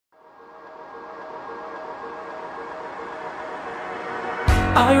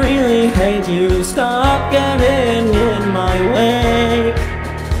I really hate you, stop getting in my way.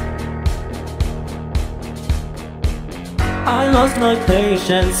 I lost my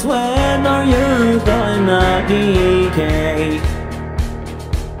patience, when are you gonna decay?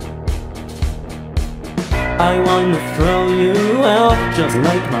 I wanna throw you out, just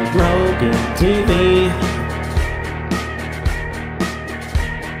like my broken TV.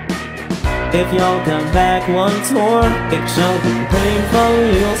 If y'all come back once more, it shall be painful,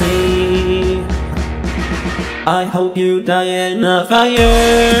 you'll see. I hope you die in a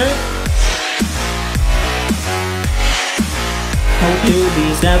fire. Hope you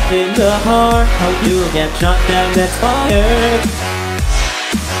be stabbed in the heart. Hope you get shot down, that's fire.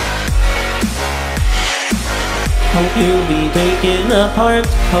 Hope you be taken apart.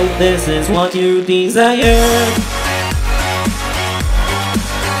 Hope this is what you desire.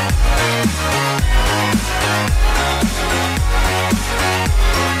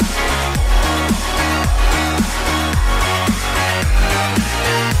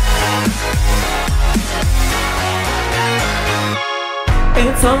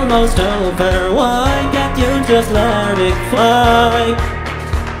 It's almost over, why can't you just let it fly?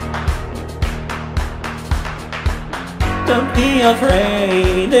 Don't be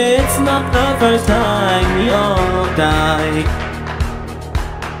afraid, it's not the first time you'll die.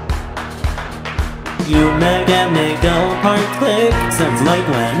 You mechanical part click, sounds like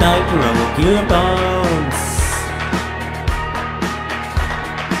when I broke your bones.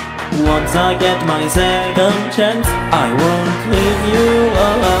 Once I get my second chance, I won't leave you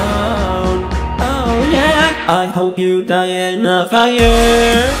alone. Oh yeah, I hope you die in a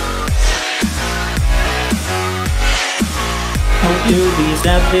fire. Hope you be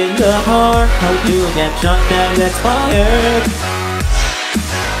stabbed in the heart. Hope you get shot down, that's fire.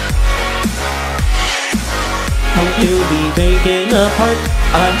 Hope you be taken apart.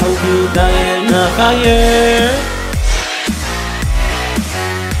 I hope you die in a fire.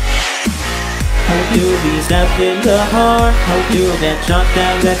 Hope you be stabbed in the heart. Hope you get shot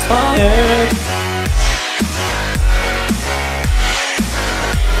down, that's fire.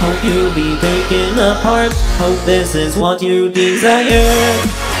 Hope you be taken apart. Hope this is what you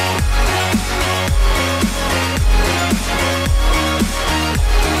desire.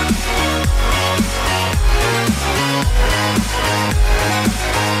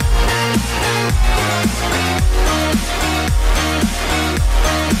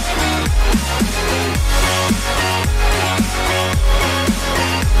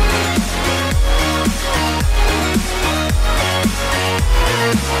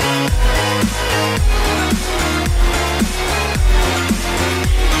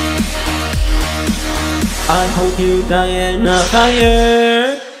 I hope you die in a fire.